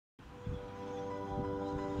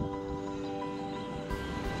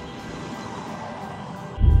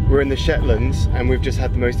We're in the Shetlands and we've just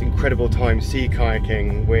had the most incredible time sea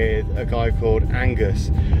kayaking with a guy called Angus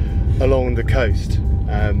along the coast.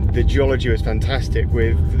 The geology was fantastic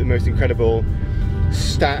with the most incredible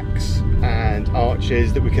stacks and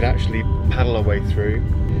arches that we could actually paddle our way through.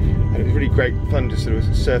 And it was really great fun just sort of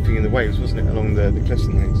surfing in the waves, wasn't it, along the cliffs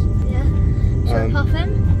and things. Yeah. So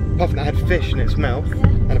puffin? Puffin that had fish in its mouth, yeah.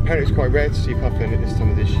 And apparently it's quite rare to see puffin at this time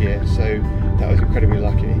of this year, so that was incredibly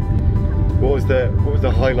lucky. What was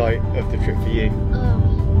the highlight of the trip for you?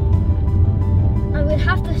 I would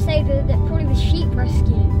have to say that probably the sheep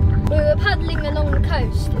rescue. We were paddling along the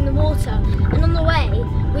coast in the water, and on the way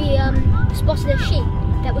we spotted a sheep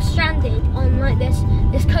that was stranded on like this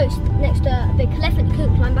coast next to a big cliff, and it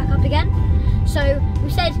couldn't climb back up again. So we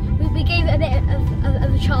said we gave it a bit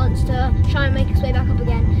of a chance to try and make its way back up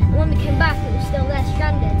again. And when we came back, it was still there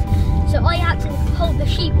stranded. So I had to hold the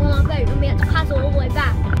sheep on our boat, and we had to paddle all the way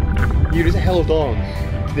back. You just held on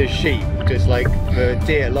to the sheep, just like for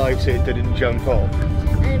dear life, so it didn't jump off.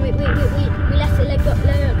 And we let it go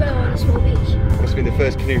on a small beach. Must have been the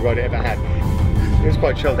first canoe ride it ever had. It was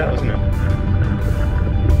quite chilled out, wasn't it?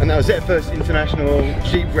 And that was it, first international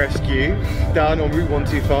sheep rescue done on Route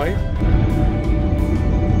 125.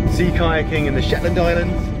 Sea kayaking in the Shetland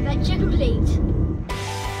Islands. Adventure complete.